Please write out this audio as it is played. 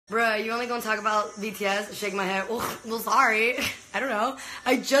Bruh, you only gonna talk about BTS? Shake my head. Well, sorry. I don't know.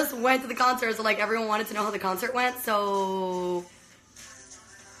 I just went to the concert, so like everyone wanted to know how the concert went, so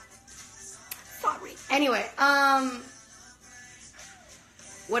sorry. Anyway,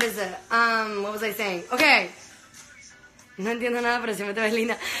 what is it? What was I saying? Okay. No entiendo nada, pero siempre te ves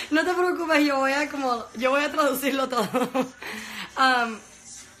linda. No te preocupes, yo voy a traducirlo todo.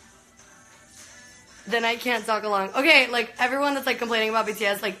 Then I can't talk along. Okay, like, everyone that's, like, complaining about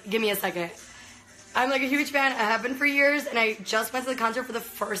BTS, like, give me a second. I'm, like, a huge fan. I have been for years, and I just went to the concert for the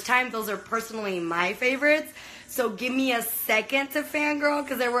first time. Those are personally my favorites. So give me a second to fangirl,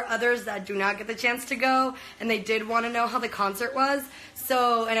 because there were others that do not get the chance to go, and they did want to know how the concert was.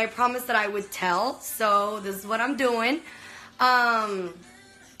 So, and I promised that I would tell, so this is what I'm doing. And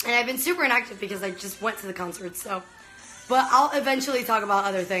I've been super inactive because I just went to the concert, so. But I'll eventually talk about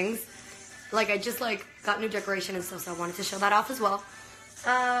other things. Like, I just, like, got new decoration and stuff, so I wanted to show that off as well.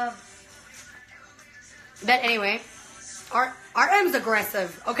 But anyway, RM's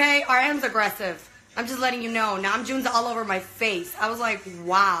aggressive, okay? RM's aggressive. I'm just letting you know. Now I'm June's all over my face. I was like,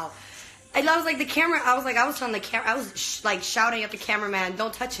 wow. And I was like, the camera, I was telling the camera, I was, like, shouting at the cameraman,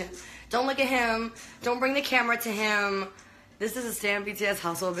 don't touch him. Don't look at him. Don't bring the camera to him. This is a Stan BTS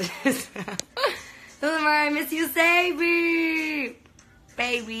household business. LiliMar, I miss you, baby.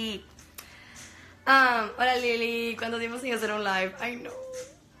 Baby. Hola Lili, ¿cuánto tiempo sin hacer un live? I know,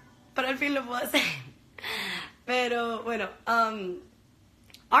 pero al fin lo puedo hacer. Pero bueno,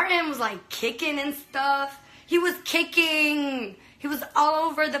 RM was like kicking and stuff. He was kicking. He was all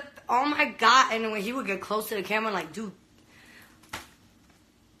over the. Oh my god! And when he would get close to the camera, like, dude.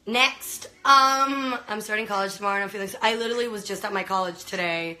 Next, I'm starting college tomorrow, and I'm feeling. I literally was just at my college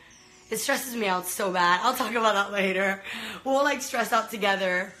today. It stresses me out so bad. I'll talk about that later. We'll like stress out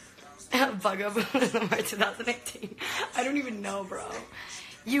together. Bug up LiliMar 2018. I don't even know, bro.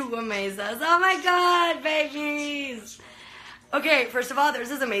 You amaze us. Oh my god, babies. Okay, first of all, there's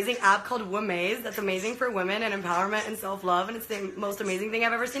this amazing app called Wamaze that's amazing for women and empowerment and self-love, and it's the most amazing thing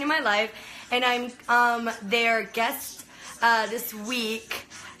I've ever seen in my life. And I'm their guest this week.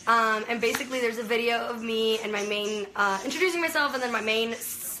 And basically there's a video of me and my main, introducing myself, and then my main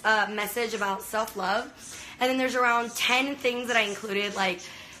message about self-love. And then there's around 10 things that I included, like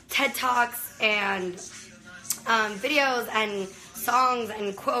TED Talks and videos and songs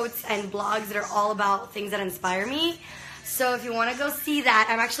and quotes and blogs that are all about things that inspire me. So if you want to go see that,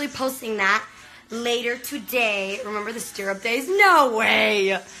 I'm actually posting that later today. Remember the stirrup days? No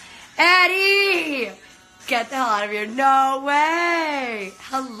way! Eddie! Get the hell out of here. No way!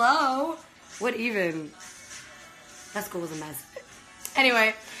 Hello? What even? That school was a mess.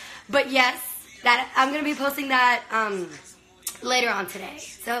 Anyway, but yes, that I'm going to be posting that later on today.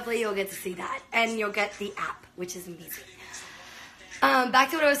 So hopefully you'll get to see that. And you'll get the app, which is amazing. Back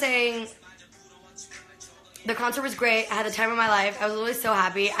to what I was saying. The concert was great. I had the time of my life. I was literally so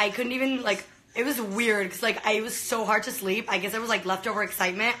happy. I couldn't even, like, it was weird because, like, it was so hard to sleep. I guess it was, like, leftover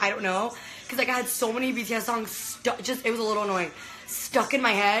excitement. I don't know. Because, like, I had so many BTS songs stuck, it was a little annoying, stuck in my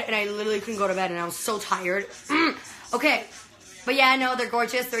head, and I literally couldn't go to bed, and I was so tired. Okay. But, yeah, no, they're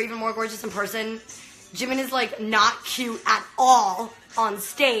gorgeous. They're even more gorgeous in person. Jimin is, like, not cute at all on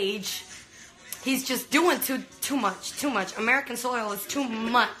stage. He's just doing too much. American soil is too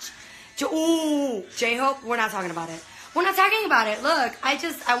much. Ooh, J-Hope, we're not talking about it. We're not talking about it. Look, I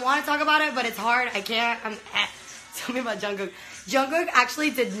want to talk about it, but it's hard. I can't. Tell me about Jungkook. Jungkook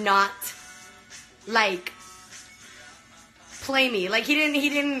actually did not, like, play me. Like, he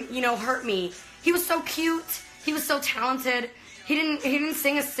didn't, you know, hurt me. He was so cute. He was so talented. He didn't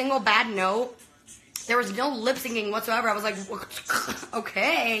sing a single bad note. There was no lip syncing whatsoever. I was like,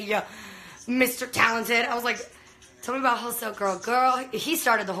 okay, Mr. Talented. I was like, tell me about Wholesale Girl. Girl, he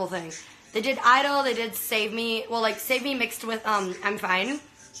started the whole thing. They did Idol, they did Save Me. Well, like, Save Me mixed with, I'm Fine.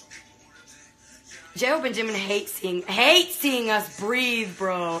 J-Hope and Jimin hate seeing us breathe,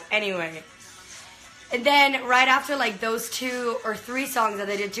 bro. Anyway. And then, right after, like, those 2 or 3 songs that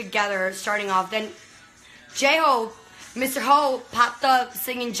they did together, starting off, then J-Hope, Mr. Ho, popped up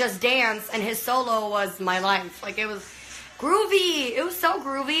singing Just Dance, and his solo was My Life. Like, it was groovy. It was so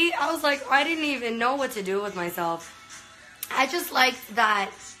groovy. I was like, I didn't even know what to do with myself. I just liked that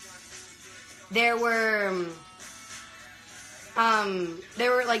they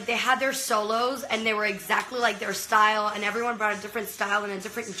had their solos, and they were exactly like their style, and everyone brought a different style and a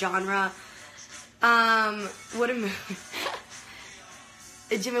different genre. Jimin,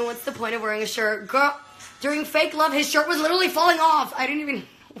 what's the point of wearing a shirt? Girl, during Fake Love, his shirt was literally falling off. I didn't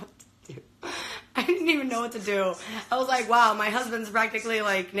even know what to do. I was like, wow, my husband's practically,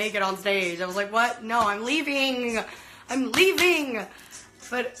 like, naked on stage. I was like, what? No, I'm leaving.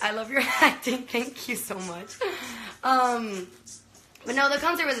 But I love your acting. Thank you so much. But no, the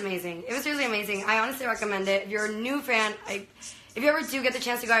concert was amazing. It was really amazing. I honestly recommend it. If you're a new fan, if you ever do get the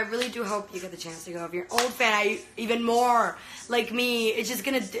chance to go, I really do hope you get the chance to go. If you're an old fan, even more. Like me, it's just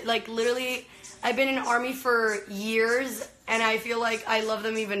gonna, like, literally, I've been in Army for years, and I feel like I love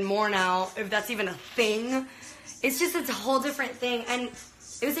them even more now, if that's even a thing. It's a whole different thing, and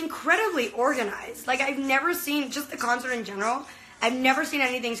it was incredibly organized. Like, I've never seen, just the concert in general, I've never seen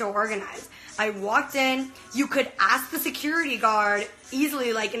anything so organized. I walked in, you could ask the security guard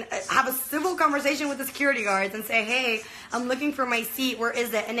easily, like, and have a civil conversation with the security guards and say, hey, I'm looking for my seat, where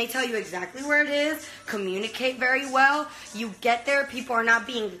is it? And they tell you exactly where it is, communicate very well. You get there, people are not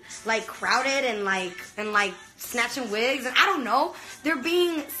being, like, crowded and snatching wigs, and I don't know. They're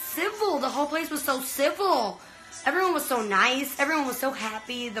being civil. The whole place was so civil. Everyone was so nice. Everyone was so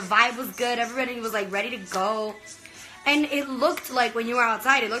happy. The vibe was good. Everybody was, like, ready to go. And it looked like, when you were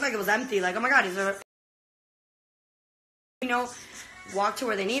outside, it looked like it was empty. Like, oh my God, walked to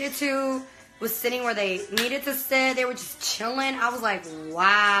where they needed to, was sitting where they needed to sit. They were just chilling. I was like,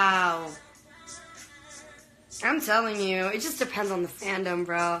 wow. I'm telling you, it just depends on the fandom,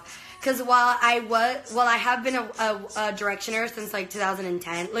 bro. Because while I have been a directioner since, like,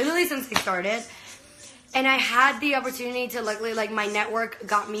 2010, literally since they started, and I had the opportunity to, luckily, like, my network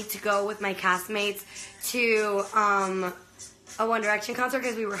got me to go with my castmates to a One Direction concert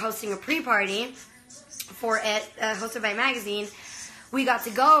because we were hosting a pre-party for it, hosted by a magazine. We got to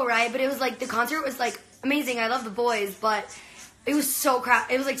go, right? But it was, like, the concert was, like, amazing. I love the boys, but it was so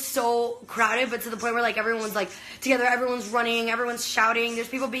crowded. It was, like, so crowded, but to the point where, like, everyone's, like, together. Everyone's running. Everyone's shouting. There's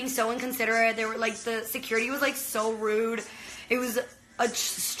people being so inconsiderate. They were, like, the security was, like, so rude. It was a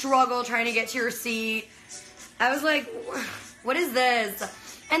struggle trying to get to your seat. I was like, what is this?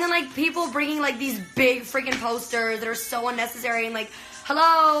 And then, like, people bringing, like, these big freaking posters that are so unnecessary. And, like,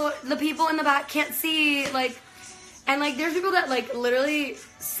 hello, the people in the back can't see. Like, and, like, there's people that, like, literally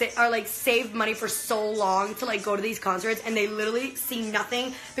are, like, saved money for so long to, like, go to these concerts. And they literally see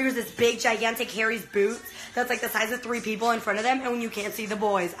nothing. There's this big, gigantic Harry's boot that's, like, the size of 3 people in front of them. And when you can't see the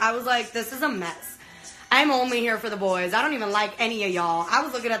boys. I was like, this is a mess. I'm only here for the boys. I don't even like any of y'all. I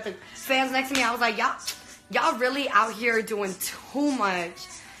was looking at the fans next to me. I was like, y'all really out here doing too much.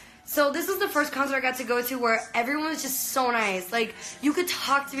 So this was the first concert I got to go to where everyone was just so nice. Like, you could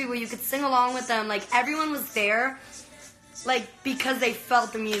talk to people, you could sing along with them. Like, everyone was there, like, because they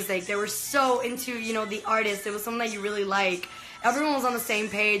felt the music. They were so into, the artist. It was something that you really like. Everyone was on the same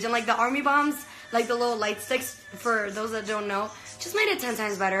page. And, like, the army bombs, like, the little light sticks, for those that don't know, just made it 10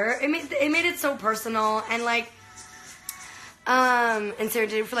 times better. It made it so personal. And, like, and Sarah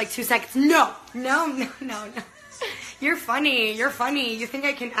did it for, like, 2 seconds. No. You're funny. You think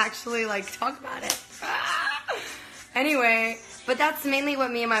I can actually, like, talk about it? Anyway, but that's mainly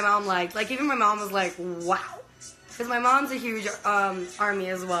what me and my mom liked. Like, even my mom was like, wow. Because my mom's a huge Army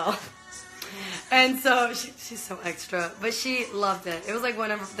as well. And so, she's so extra. But she loved it. It was, like,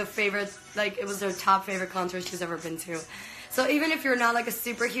 one of the favorite, like, it was her top favorite concert she's ever been to. So even if you're not, like, a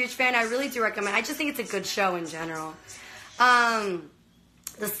super huge fan, I really do recommend. I just think it's a good show in general.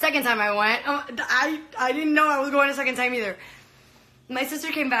 The second time I went, I didn't know I was going a second time either. My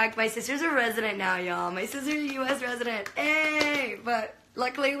sister came back. My sister's a resident now, y'all. My sister's a U.S. resident. Hey! But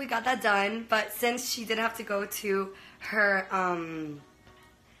luckily we got that done. But since she did have to go to her,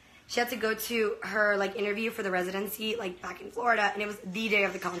 like, interview for the residency, like, back in Florida, and it was the day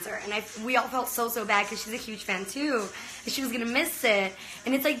of the concert. And we all felt so bad because she's a huge fan too. And she was going to miss it.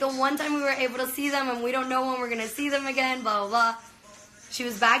 And it's, like, the one time we were able to see them, and we don't know when we're going to see them again, blah, blah, blah. She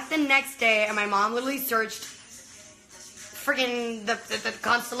was back the next day, and my mom literally searched freaking the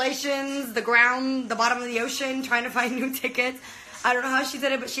constellations, the ground, the bottom of the ocean, trying to find new tickets. I don't know how she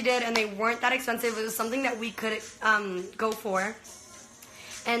did it, but she did, and they weren't that expensive. It was something that we could go for.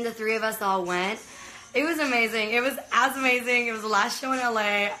 And the 3 of us all went. It was amazing. It was as amazing. It was the last show in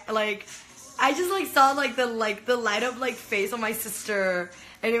LA. Like, I just, like, saw, like, the light up, like, face on my sister.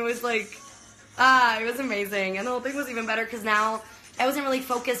 And it was, like, it was amazing. And the whole thing was even better because now I wasn't really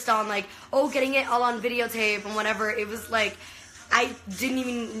focused on, like, getting it all on videotape and whatever. It was, like, I didn't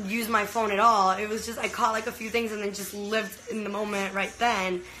even use my phone at all. It was just, I caught, like, a few things and then just lived in the moment right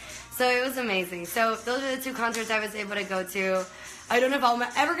then. So it was amazing. So those are the 2 concerts I was able to go to. I don't know if I'm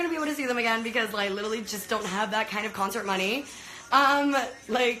ever going to be able to see them again because I literally just don't have that kind of concert money.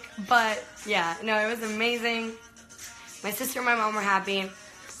 But yeah, no, it was amazing. My sister and my mom were happy.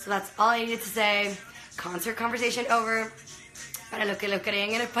 So that's all I needed to say. Concert conversation over. Para los que lo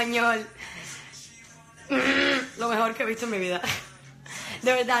creen en español. Lo mejor que he visto en mi vida.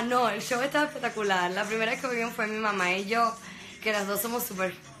 De verdad, no, el show está espectacular. La primera vez que vimos fue mi mamá y yo. que las dos somos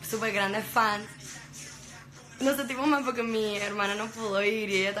súper grandes fans. Nos sentimos mal porque mi hermana no pudo ir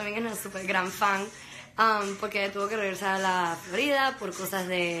y ella también es una súper gran fan. Porque tuvo que regresar a la Florida por cosas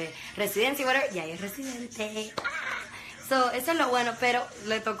de residencia y whatever. Y ahí es residente. So, eso es lo bueno, pero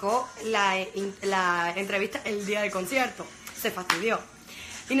le tocó la entrevista el día del concierto. Se fastidió.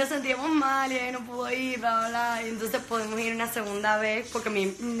 Y nos sentíamos mal y ella no pudo ir, bla, bla, bla. Y entonces podemos ir una segunda vez porque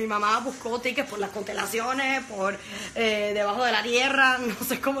mi mamá buscó tickets por las constelaciones, por debajo de la tierra. No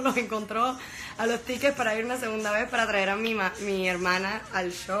sé cómo los encontró a los tickets para ir una segunda vez para traer a mi hermana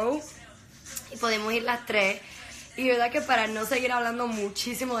al show. Y podemos ir las tres. Y de verdad que para no seguir hablando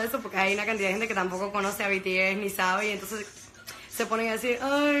muchísimo de eso, porque hay una cantidad de gente que tampoco conoce a BTS ni sabe, y entonces se ponen a decir,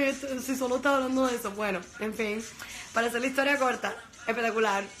 ay, si solo está hablando de eso. Bueno, en fin, para hacer la historia corta,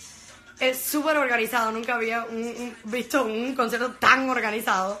 espectacular. Es súper organizado, nunca había visto un concierto tan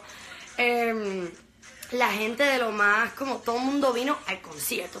organizado. La gente de lo más, como todo el mundo vino al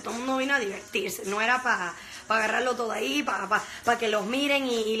concierto, todo el mundo vino a divertirse, no era para agarrarlo todo ahí, para que los miren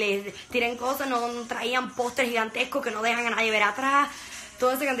y les tiren cosas, no traían pósters gigantescos que no dejan a nadie ver atrás,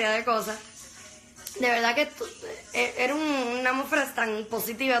 toda esa cantidad de cosas. De verdad que era una atmósfera tan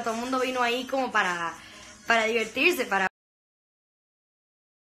positiva, todo el mundo vino ahí como para divertirse, para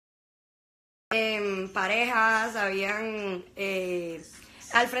parejas, habían...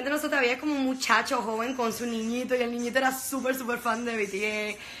 al frente de nosotros había como un muchacho joven con su niñito y el niñito era súper fan de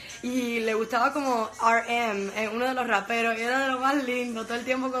BTS y le gustaba como RM, uno de los raperos, y era de lo más lindo, todo el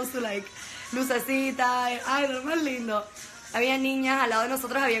tiempo con su lucecita, ay, de lo más lindo. Había niñas al lado de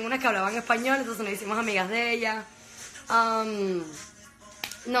nosotros, había unas que hablaban español, entonces nos hicimos amigas de ellas. No,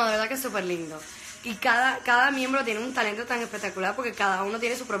 de verdad que es súper lindo. Y cada miembro tiene un talento tan espectacular porque cada uno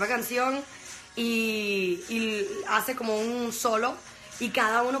tiene su propia canción y hace como un solo. Y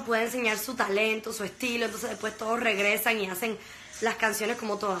cada uno puede enseñar su talento, su estilo, entonces después todos regresan y hacen las canciones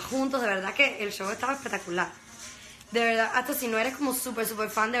como todas juntos. De verdad que el show estaba espectacular. De verdad, hasta si no eres como súper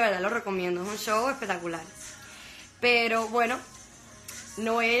fan, de verdad lo recomiendo. Es un show espectacular. Pero bueno,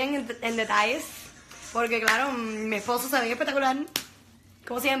 no voy a ir en detalles, porque claro, mi esposo se ve espectacular,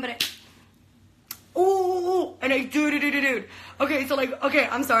 como siempre. And dude. Okay, so like, okay,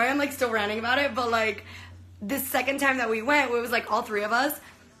 I'm sorry, I'm like still ranting about it, but like, the second time that we went, it was like all three of us.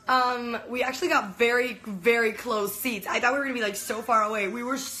 We actually got very close seats. I thought we were gonna be like so far away. We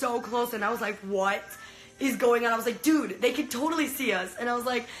were so close, and I was like, what is going on? I was like, dude, they could totally see us. And I was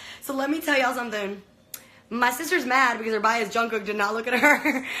like, so let me tell y'all something. My sister's mad because her bias Jungkook did not look at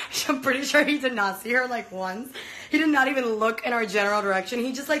her. I'm pretty sure he did not see her like once. He did not even look in our general direction.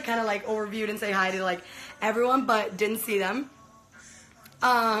 He just like kind of like overviewed and say hi to like everyone, but didn't see them.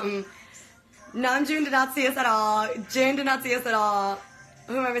 Namjoon did not see us at all. Jin did not see us at all.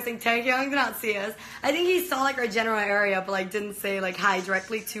 Who am I missing? Taehyung did not see us. I think he saw like our general area, but like didn't say like hi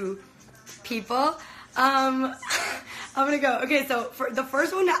directly to people. I'm gonna go. Okay, so for the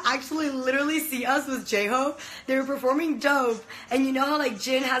first one to actually literally see us was J-Hope. They were performing Dope, and you know how like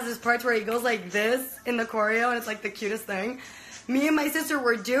Jin has this parts where he goes like this in the choreo, and it's like the cutest thing. Me and my sister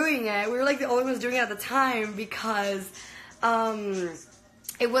were doing it. We were like the only ones doing it at the time because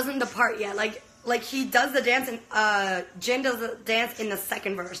it wasn't the part yet. Like he does the dance and Jin does the dance in the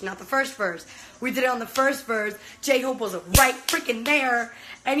second verse, not the first verse. We did it on the first verse. J-Hope was right freaking there,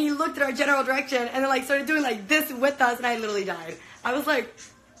 and he looked at our general direction and then like started doing like this with us, and I literally died. I was like,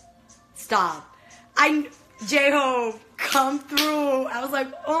 stop. J-Hope, come through. I was like,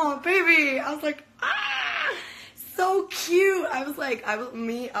 oh baby. I was like, ah, so cute. I was like,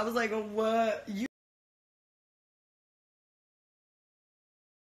 what? You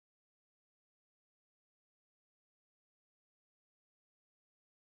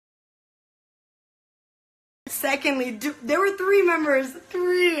Secondly, there were three members.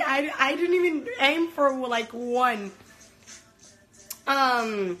 Three. I didn't even aim for like one.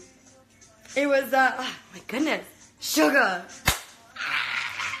 It was oh my goodness, Sugar.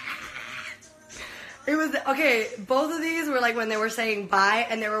 It was okay. Both of these were like when they were saying bye,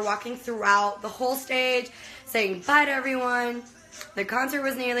 and they were walking throughout the whole stage, saying bye to everyone. The concert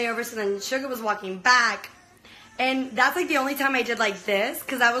was nearly over, so then Sugar was walking back. And that's like the only time I did like this,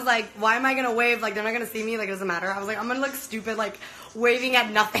 because I was like, why am I going to wave? Like, they're not going to see me. Like, it doesn't matter. I was like, I'm going to look stupid, like, waving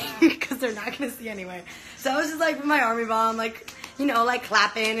at nothing, because they're not going to see anyway. So I was just like, with my army bomb, like, you know, like,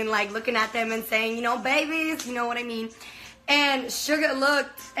 clapping and, like, looking at them and saying, you know, babies, you know what I mean? And Sugar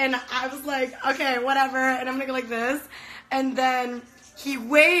looked, and I was like, okay, whatever. And I'm going to go like this. And then he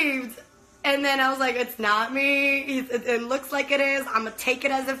waved, and then I was like, it's not me. It looks like it is. I'm going to take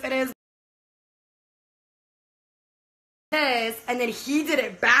it as if it is. And then he did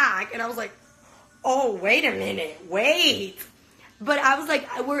it back, and I was like, oh, wait a minute, wait. But I was like,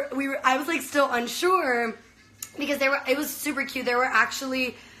 I was like still unsure because it was super cute. There were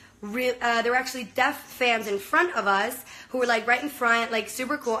actually deaf fans in front of us who were like right in front, like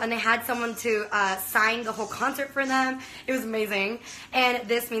super cool, and they had someone to sign the whole concert for them. It was amazing. And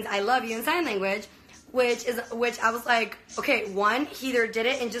this means I love you in sign language, which I was like, okay, one, he either did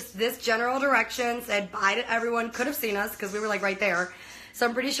it in just this general direction, said bye to everyone, could have seen us because we were like right there. So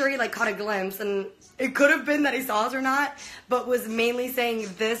I'm pretty sure he like caught a glimpse, and it could have been that he saw us or not, but was mainly saying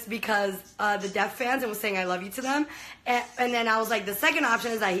this because the deaf fans, and was saying I love you to them. And then I was like, the second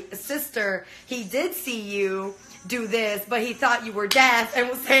option is that sister, he did see you do this, but he thought you were deaf and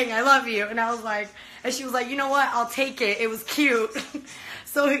was saying I love you. And I was like, and she was like, you know what, I'll take it. It was cute.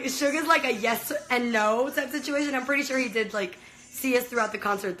 So Suga's like a yes and no type situation. I'm pretty sure he did like see us throughout the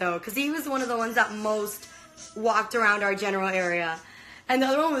concert though, because he was one of the ones that most walked around our general area. And the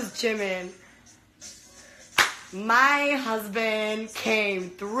other one was Jimin. My husband came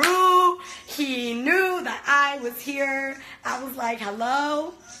through. He knew that I was here. I was like,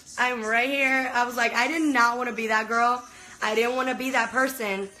 hello, I'm right here. I was like, I did not want to be that girl. I didn't want to be that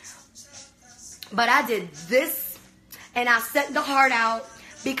person. But I did this, and I sent the heart out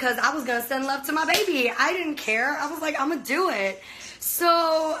because I was going to send love to my baby. I didn't care. I was like, I'm going to do it. So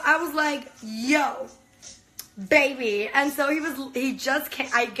I was like, yo, baby. And so he just came.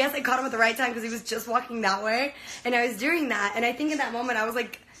 I guess I caught him at the right time because he was just walking that way, and I was doing that. And I think in that moment I was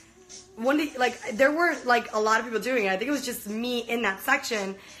like, there weren't like a lot of people doing it. I think it was just me in that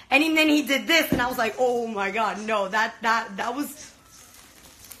section. And then he did this, and I was like, oh my god, no, that was.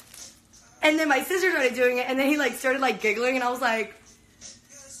 And then my sister started doing it, and then he like started like giggling, and I was like,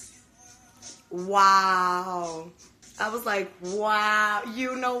 wow. I was like, wow.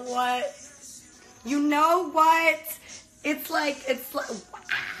 You know what? You know what? It's like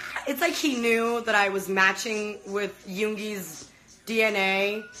he knew that I was matching with Yoongi's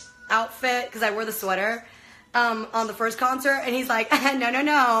DNA outfit because I wore the sweater on the first concert, and he's like,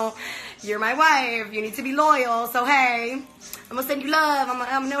 no, you're my wife. You need to be loyal. So hey, I'm gonna send you love. I'm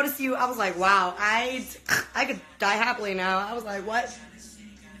gonna notice you. I was like, wow, I could die happily now. I was like, what?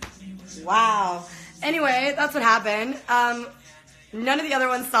 Wow. Anyway, that's what happened. None of the other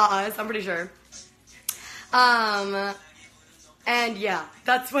ones saw us, I'm pretty sure. And yeah,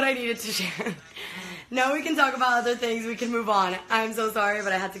 that's what I needed to share. Now we can talk about other things. We can move on. I'm so sorry,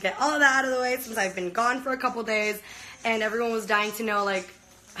 but I had to get all of that out of the way since I've been gone for a couple days, and everyone was dying to know, like,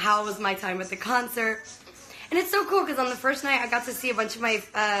 how was my time at the concert. And it's so cool because on the first night I got to see a bunch of my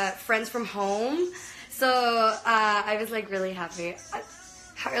friends from home. So I was like really happy.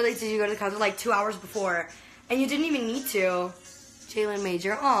 How early did you go to the concert? Like 2 hours before. And you didn't even need to. Jalen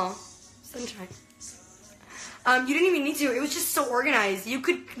Major. Aw, sunshine. You didn't even need to. It was just so organized. You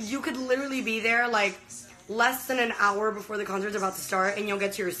could literally be there like less than an hour before the concert's about to start, and you'll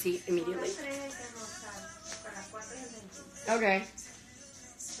get to your seat immediately. Okay.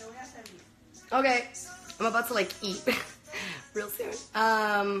 Okay. I'm about to like eat real soon.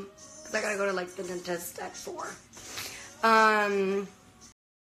 Cause I gotta go to like the dentist at 4.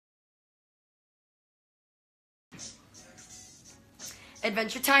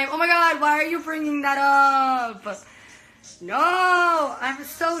 Adventure Time. Oh my god, why are you bringing that up? No, I'm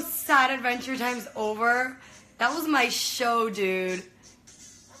so sad Adventure Time's over. That was my show, dude.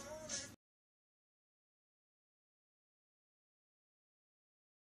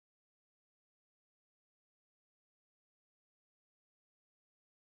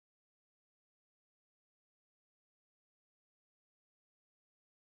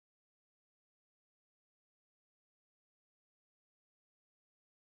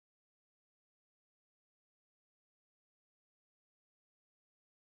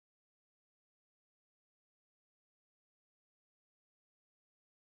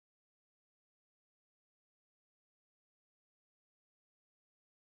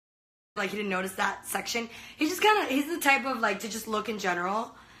 Like, he didn't notice that section. He's the type of, like, to just look in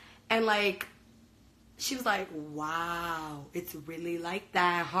general. And, like, she was like, wow, it's really like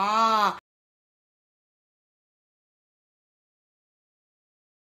that, huh?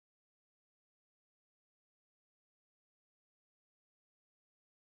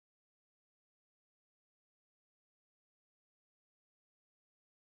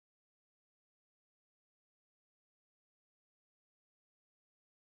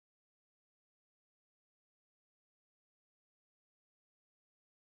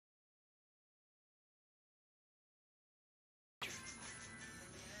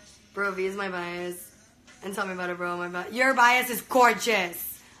 Bro, V is my bias. And tell me about it, bro. Your bias is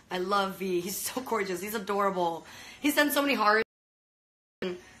gorgeous. I love V. He's so gorgeous. He's adorable. He sends so many hearts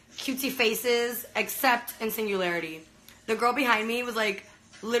and cutesy faces, except in Singularity. The girl behind me was like,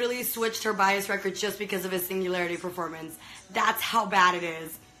 literally switched her bias record just because of his Singularity performance. That's how bad it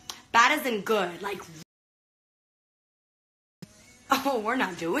is. Bad isn't good. Like, oh, we're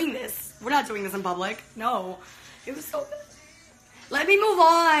not doing this. We're not doing this in public. No. It was so bad. Let me move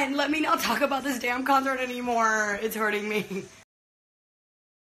on. Let me not talk about this damn concert anymore. It's hurting me.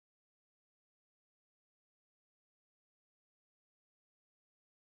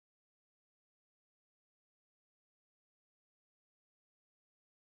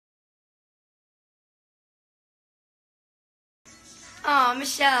 Oh,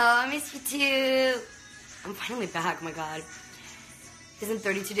 Michelle, I miss you too. I'm finally back, oh my god. It's in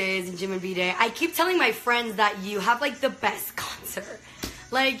 32 days and Jim and B Day. I keep telling my friends that you have like the best concert.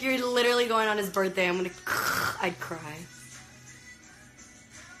 Like you're literally going on his birthday. I'm gonna, I'd cry.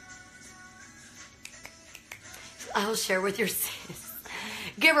 I'll share with your sis.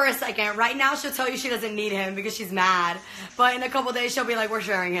 Give her a second. Right now she'll tell you she doesn't need him because she's mad. But in a couple days she'll be like, we're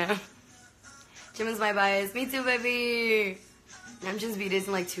sharing him. Jim is my bias. Me too, baby. I'm just B-Days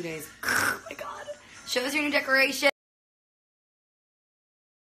in like 2 days. Oh my god. Show us your new decoration.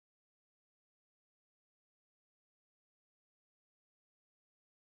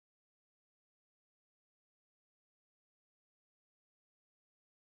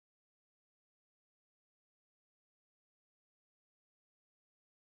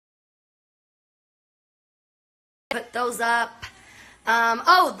 Put those up.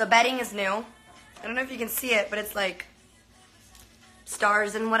 Oh, the bedding is new. I don't know if you can see it, but it's like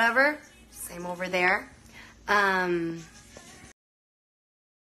stars and whatever. Same over there. Do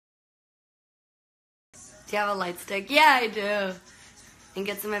you have a light stick? Yeah, I do. And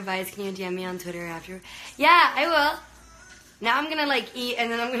get some advice. Can you DM me on Twitter after? Yeah, I will. Now I'm gonna like eat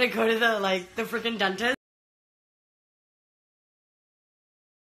and then I'm gonna go to the freaking dentist.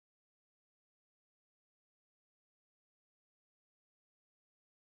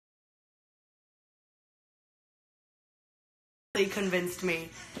 Convinced me.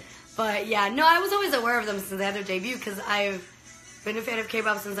 But yeah, no, I was always aware of them since they had their debut because I've been a fan of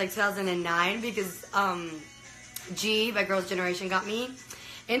K-pop since like 2009 because G by Girls' Generation got me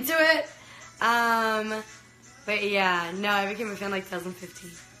into it. But yeah, no, I became a fan like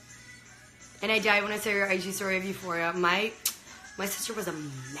 2015. And I died when I saw your IG story of Euphoria. My sister was a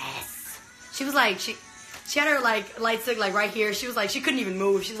mess. She was like, she had her like light stick like right here. She was like, she couldn't even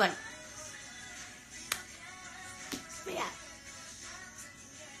move. She was like, yeah.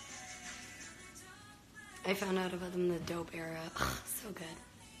 I found out about them in the dope era. Oh, so good.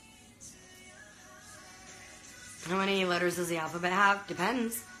 How many letters does the alphabet have?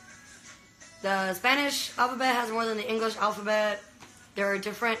 Depends. The Spanish alphabet has more than the English alphabet. There are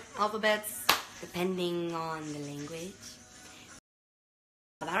different alphabets depending on the language.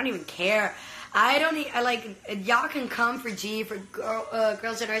 I don't even care. I like, y'all can come for G, for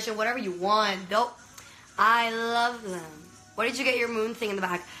Girls' Generation, whatever you want. I love them. Where did you get your moon thing in the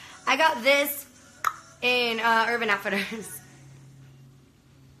back? I got this in Urban Outfitters.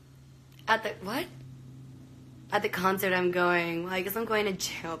 At the, what? At the concert I'm going. Well, I guess I'm going to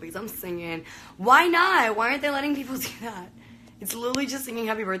jail because I'm singing. Why not? Why aren't they letting people do that? It's literally just singing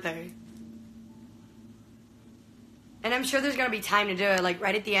happy birthday. And I'm sure there's going to be time to do it. Like,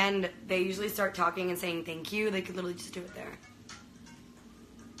 right at the end, they usually start talking and saying thank you. They could literally just do it there.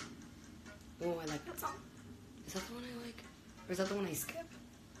 Oh, I like that song. Is that the one I like? Or is that the one I skip?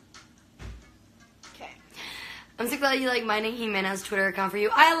 Okay. I'm so glad you like minding Jimena's Twitter account for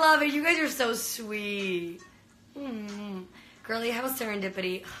you. I love it. You guys are so sweet. Girly, how was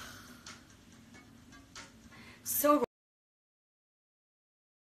serendipity? So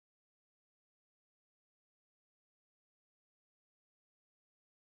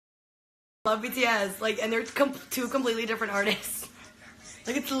love BTS, like, and they're two completely different artists.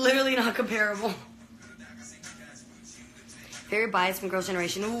 Like, it's literally not comparable. Very biased from Girls'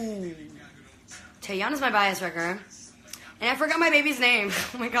 Generation. Ooh. Taeyeon is my bias wrecker. And I forgot my baby's name.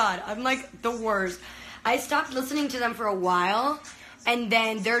 Oh my god, I'm like the worst. I stopped listening to them for a while, and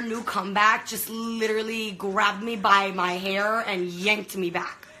then their new comeback just literally grabbed me by my hair and yanked me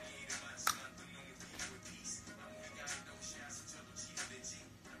back.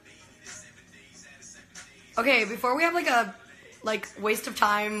 Okay, before we have like a waste of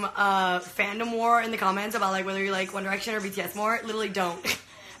time fandom war in the comments about like whether you like One Direction or BTS more, literally don't.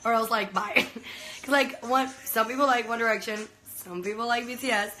 Or else like bye. Cause like some people like One Direction, some people like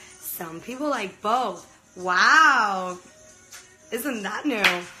BTS, some people like both. Wow. Isn't that new?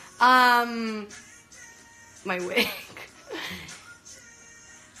 My wig.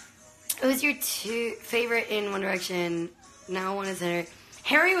 Who's your favorite in One Direction? Now I want to say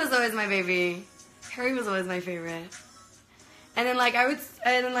Harry was always my baby. Harry was always my favorite. And then like I would,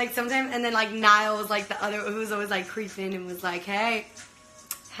 and then like sometimes, and then like Niall was like the other who was always like creeping and was like, hey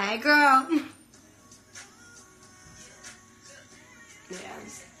girl. Yeah.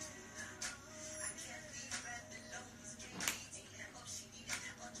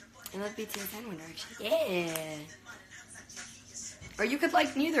 I love BTS and One Direction. Yeah. Or you could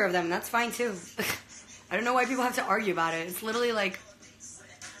like neither of them. That's fine too. I don't know why people have to argue about it. It's literally like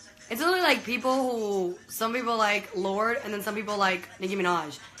people who, some people like Lord and then some people like Nicki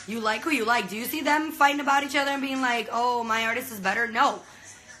Minaj. You like who you like. Do you see them fighting about each other and being like, oh, my artist is better? No.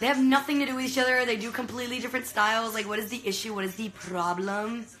 They have nothing to do with each other. They do completely different styles. Like, what is the issue? What is the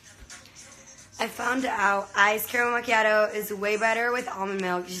problem? I found out iced caramel macchiato is way better with almond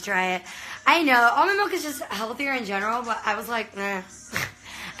milk. You should try it. I know. Almond milk is just healthier in general, but I was like, nah.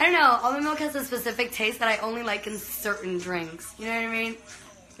 I don't know. Almond milk has a specific taste that I only like in certain drinks. You know what I mean?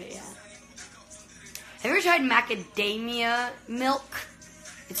 But yeah. Have you ever tried macadamia milk?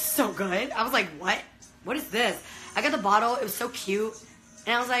 It's so good. I was like, what? What is this? I got the bottle. It was so cute.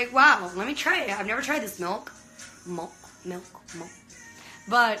 And I was like, wow, let me try it. I've never tried this milk. Milk.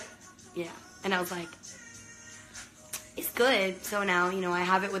 But, yeah. And I was like, it's good. So now, you know, I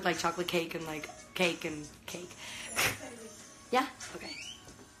have it with like chocolate cake and like cake. Yeah? Okay.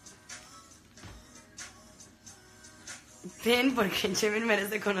 Ven porque Jim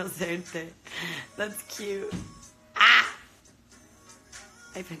merece conocerte. That's cute. Ah!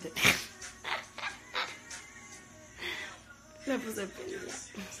 I pinned it. Le puse pin.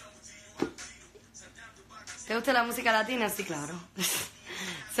 ¿Te gusta la música latina? Sí, claro.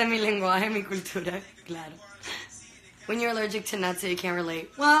 Sé mi lenguaje, mi cultura. Claro. When you're allergic to nuts, so you can't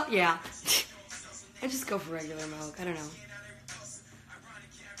relate. Well, yeah. I just go for regular milk. I don't know.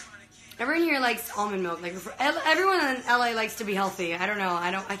 Everyone here likes almond milk. Like everyone in LA likes to be healthy. I don't know.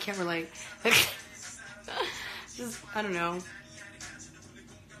 I can't relate. Just, I don't know.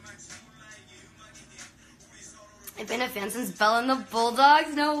 I've been a fan since Bella and the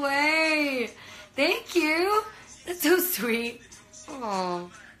Bulldogs. No way. Thank you. That's so sweet. Oh,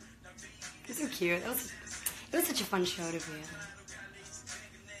 you're so cute. It was such a fun show to be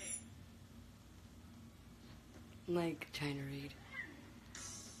on. Like trying to read.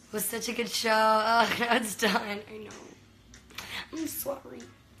 It was such a good show. Oh, now it's done. I know. I'm sorry.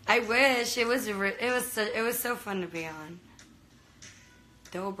 I wish it was so fun to be on.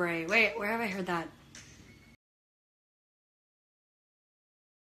 Dobre. Wait, where have I heard that?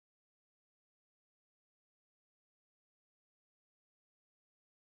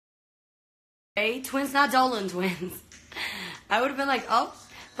 Hey, twins, not Dolan twins. I would have been like, oh,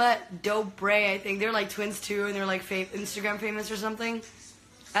 but Dobre. I think they're like twins too, and they're like Instagram famous or something.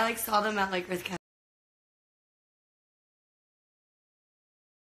 I like saw them at like Earth Cafe.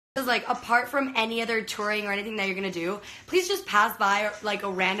 Like apart from any other touring or anything that you're gonna do, please just pass by like a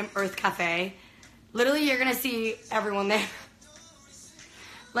random Earth Cafe. Literally, you're gonna see everyone there.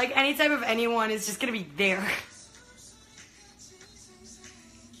 Like any type of anyone is just gonna be there.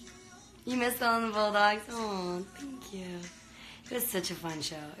 You missed all the Bulldogs. Oh, thank you. It was such a fun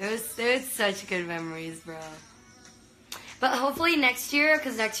show. It was such good memories, bro. But hopefully next year,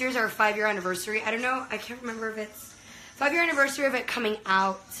 because next year's our 5-year anniversary. I don't know. I can't remember if it's 5-year anniversary of it coming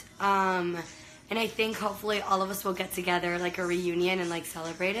out. And I think hopefully all of us will get together, like a reunion, and like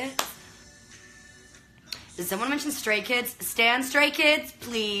celebrate it. Did someone mention Stray Kids? Stan Stray Kids,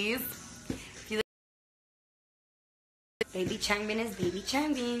 please. Baby Changbin is Baby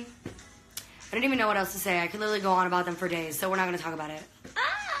Changbin. I don't even know what else to say. I could literally go on about them for days, so we're not going to talk about it.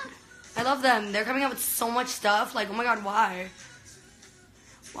 I love them. They're coming out with so much stuff. Like, oh my god, why?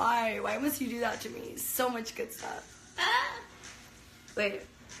 Why? Why must you do that to me? So much good stuff. Wait.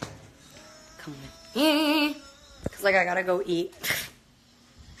 Come with me. Because, like, I gotta go eat.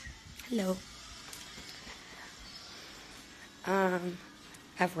 Hello.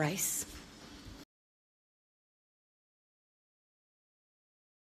 Have rice.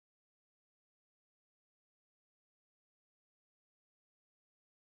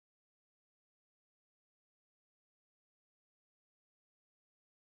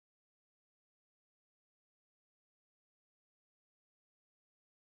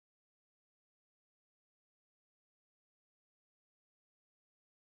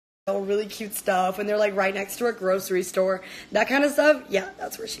 All really cute stuff, and they're like right next to a grocery store. That kind of stuff. Yeah,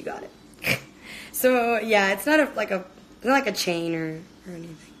 that's where she got it. So yeah, it's not like a chain or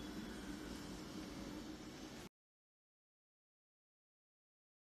anything.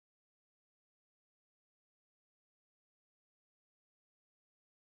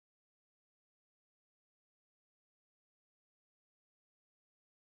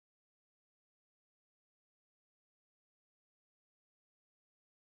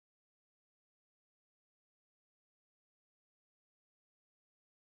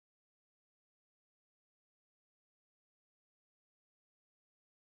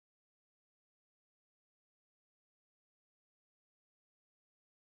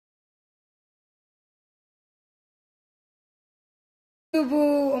 Boo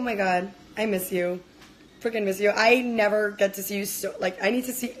boo. Oh my god. I miss you. Freaking miss you. I never get to see you so, like, we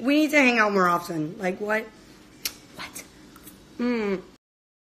need to hang out more often. Like, what? What?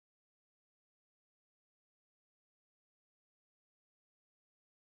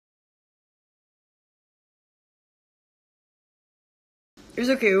 You're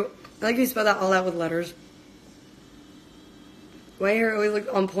so cute. I like you spell that all out with letters. My hair always looked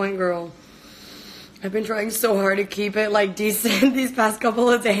on point, girl. I've been trying so hard to keep it, like, decent these past couple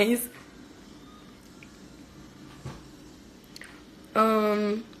of days.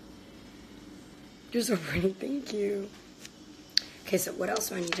 You're so pretty. Thank you. Okay, so what else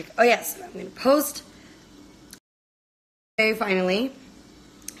do I need to... Oh, yes. I'm going to post... Okay, finally.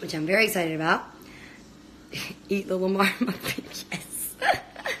 Which I'm very excited about. Eat LiliMar. Yes.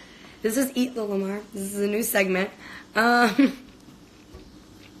 This is Eat LiliMar. This is a new segment. But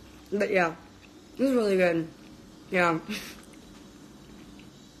yeah. This is really good. Yeah.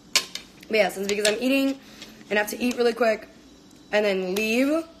 But yeah, since because I'm eating and have to eat really quick and then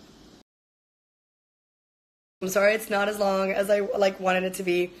leave. I'm sorry it's not as long as I wanted it to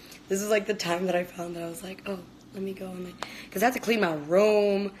be. This is like the time that I found that I was like, oh, let me go and like, because I have to clean my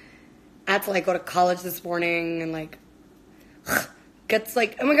room. I had to like go to college this morning and like, gets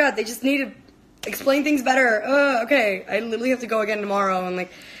like, oh my god, they just need to explain things better. Okay, I literally have to go again tomorrow and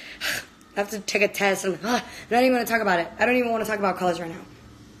like, I have to take a test and I'm not even going to talk about it. I don't even want to talk about college right now.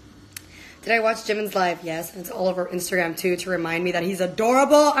 Did I watch Jimin's live? Yes, and it's all over Instagram too to remind me that he's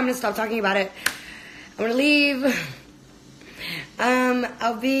adorable. I'm going to stop talking about it. I'm going to leave.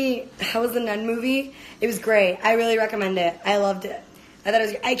 How was the Nun movie? It was great. I really recommend it. I loved it. I thought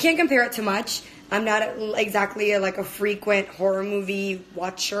it was, I can't compare it to much. I'm not exactly like a frequent horror movie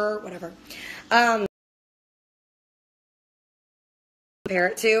watcher, whatever. Compare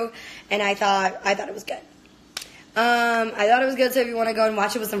it to, and I thought it was good. I thought it was good. So if you want to go and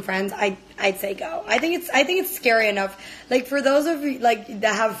watch it with some friends, I'd say go. I think it's scary enough. Like for those of you like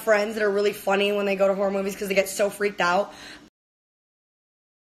that have friends that are really funny when they go to horror movies because they get so freaked out.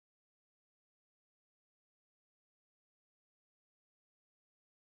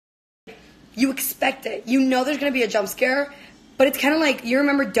 You expect it. You know there's going to be a jump scare, but it's kind of like, you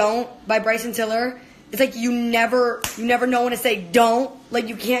remember Don't by Bryson Tiller? It's like you never know when to say don't. Like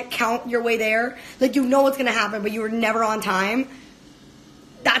you can't count your way there. Like you know what's going to happen, but you were never on time.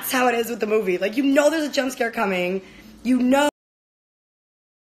 That's how it is with the movie. Like you know there's a jump scare coming. You know.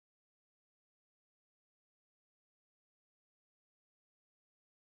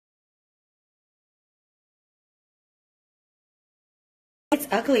 It's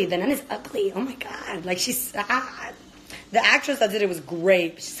ugly. The nun is ugly. Oh my god. Like she's sad. The actress that did it was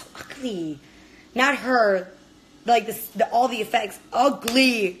great. But she's so ugly. Not her. Like all the effects.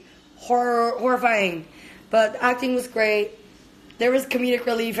 Ugly. Horrifying. But the acting was great. There was comedic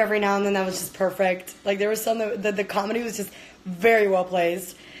relief every now and then that was just perfect. Like there was some that the comedy was just very well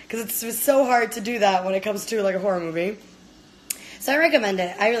placed. Because it's so hard to do that when it comes to like a horror movie. So I recommend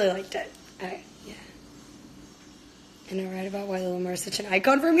it. I really liked it. Yeah. And I write about why LiliMar is such an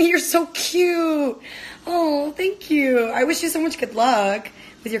icon for me. You're so cute. Oh, thank you. I wish you so much good luck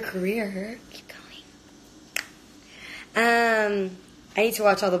with your career. Keep going. I need to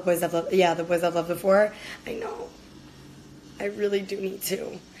watch all the Boys I've Loved. Yeah, the Boys I've Loved Before. I know. I really do need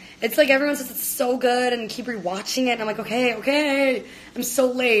to. It's like everyone says it's so good and keep rewatching it. And I'm like, okay. I'm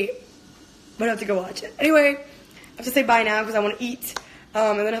so late. But I have to go watch it. Anyway, I have to say bye now because I want to eat.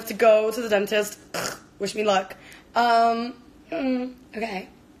 And then I have to go to the dentist. Wish me luck. Okay. I'm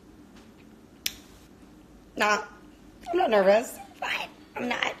not nervous. Fine. I'm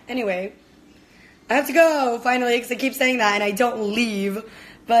not. Anyway, I have to go finally because I keep saying that and I don't leave.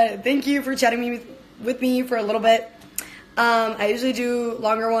 But thank you for chatting with me for a little bit. I usually do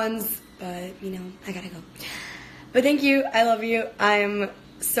longer ones, but you know, I gotta go. But thank you. I love you. I'm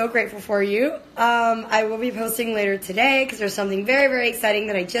so grateful for you. I will be posting later today because there's something very, very exciting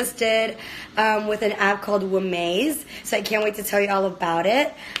that I just did with an app called Wamaze. So I can't wait to tell you all about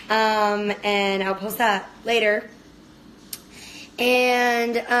it. And I'll post that later.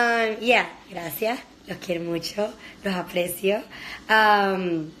 And yeah, gracias. Los quiero mucho. Los aprecio.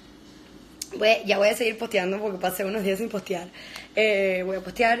 Ya voy a seguir posteando porque pasé unos días sin postear. Voy a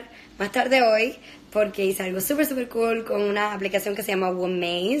postear más tarde hoy porque hice algo súper, súper cool con una aplicación que se llama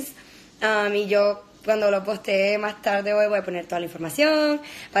Wamaze. Y yo cuando lo postee más tarde hoy voy a poner toda la información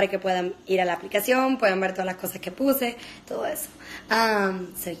para que puedan ir a la aplicación, puedan ver todas las cosas que puse, todo eso.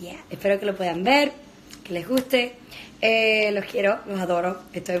 So yeah, espero que lo puedan ver, que les guste. Los quiero, los adoro.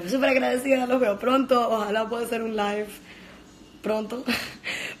 Estoy súper agradecida, los veo pronto. Ojalá pueda hacer un live pronto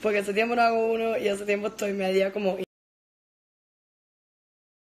porque hace tiempo no hago uno y hace tiempo estoy media como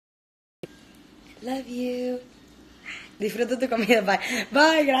Love you. Disfruta tu comida. Bye.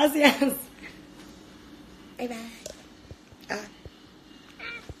 Bye, gracias. Bye, bye.